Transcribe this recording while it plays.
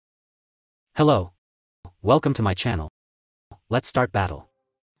Hello. Welcome to my channel. Let's start battle.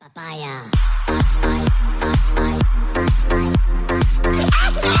 Papaya.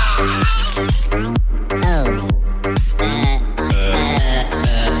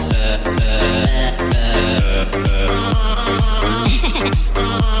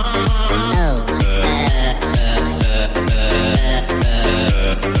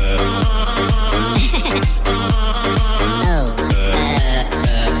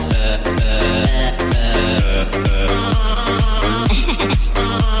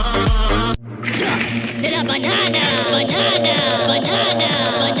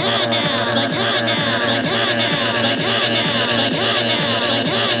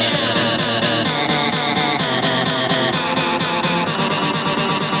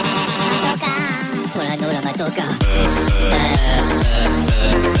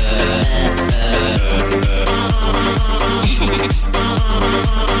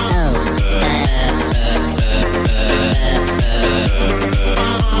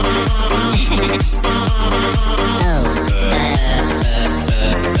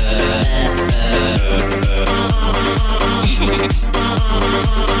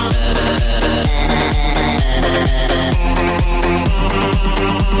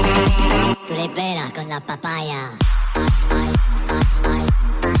 Con la papaya.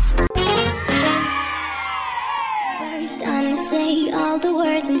 First I'ma say all the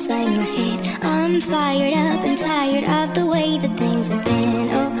words inside my head. I'm fired up and tired of the way that things have been.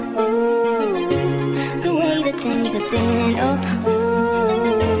 Oh, ooh, the way that things have been. Oh, ooh.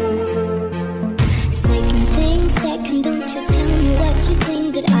 Second thing, second, don't you tell me what you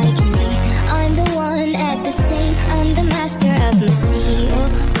think that I can be. I'm the one at the same. I'm the master of my sea. Oh,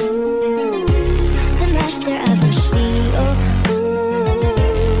 ooh, the master of my sea. Oh, ooh.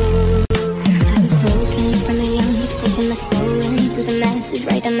 I was broken from a young age, taking my soul into the masses,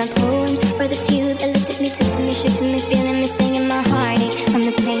 writing my poems for the few that looked at me, took to me, shook to me, feeling me, singing my heartache. From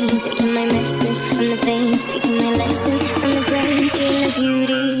the pain, taking my message, from the vein, speaking my lesson, from the brain, seeing the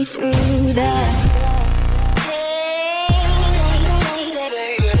beauty through the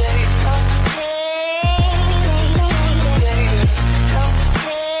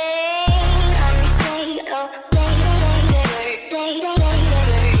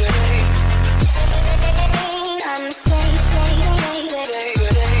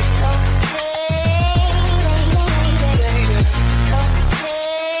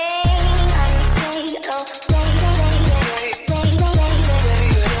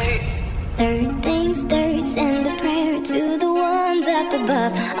send a prayer to the ones up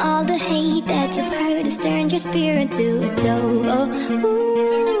above. All the hate that you've heard has turned your spirit to a dove. Oh,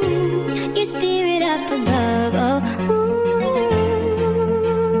 ooh, your spirit up above. Oh, ooh.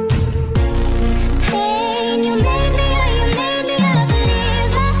 Hey, you made me a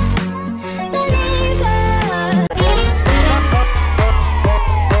believer, believer.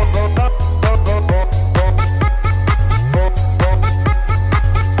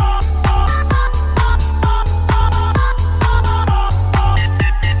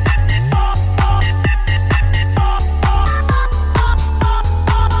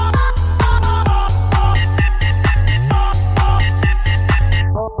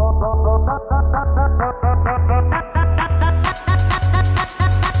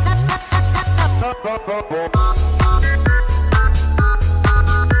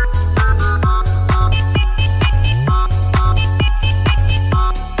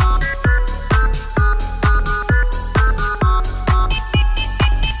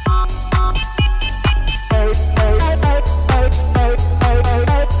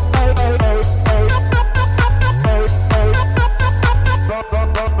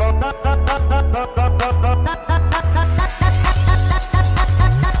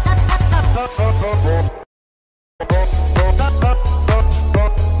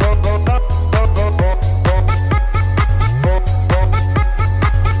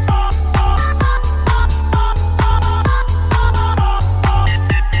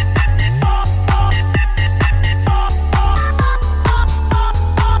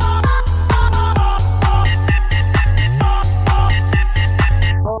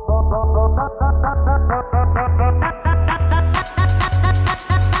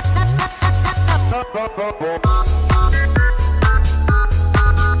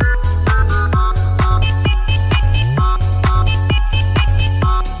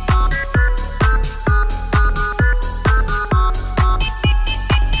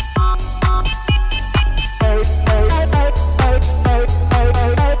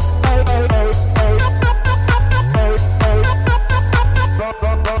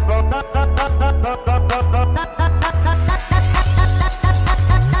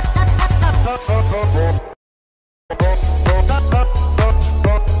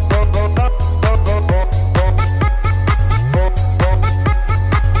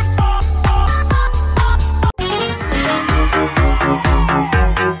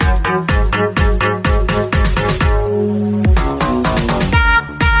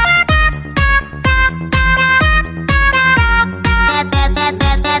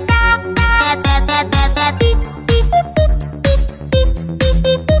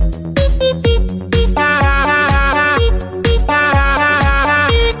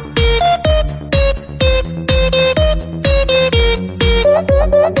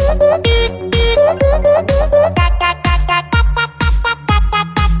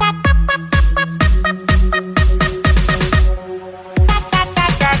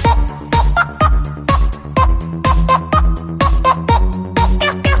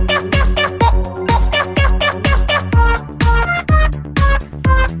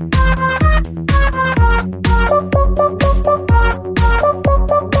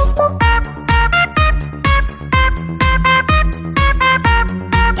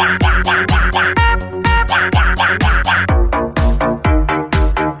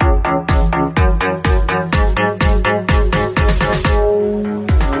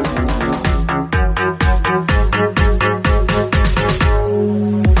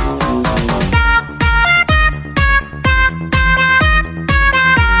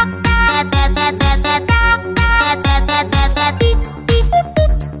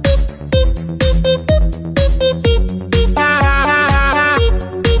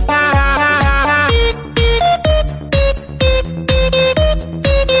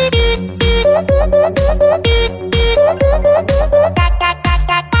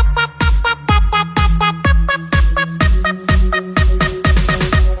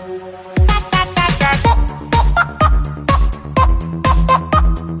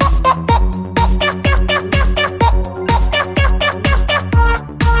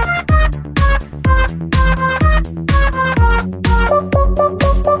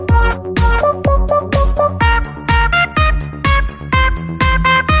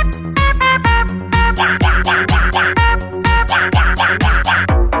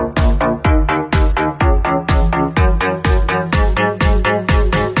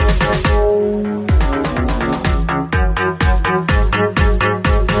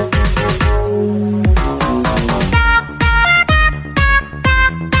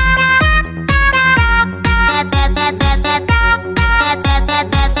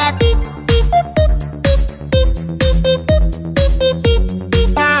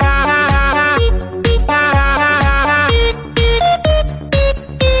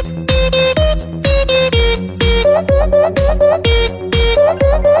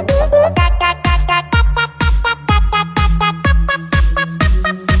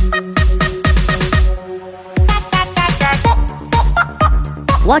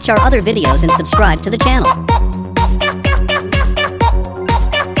 Watch our other videos and subscribe to the channel.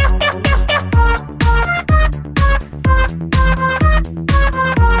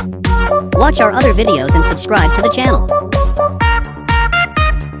 Watch our other videos and subscribe to the channel.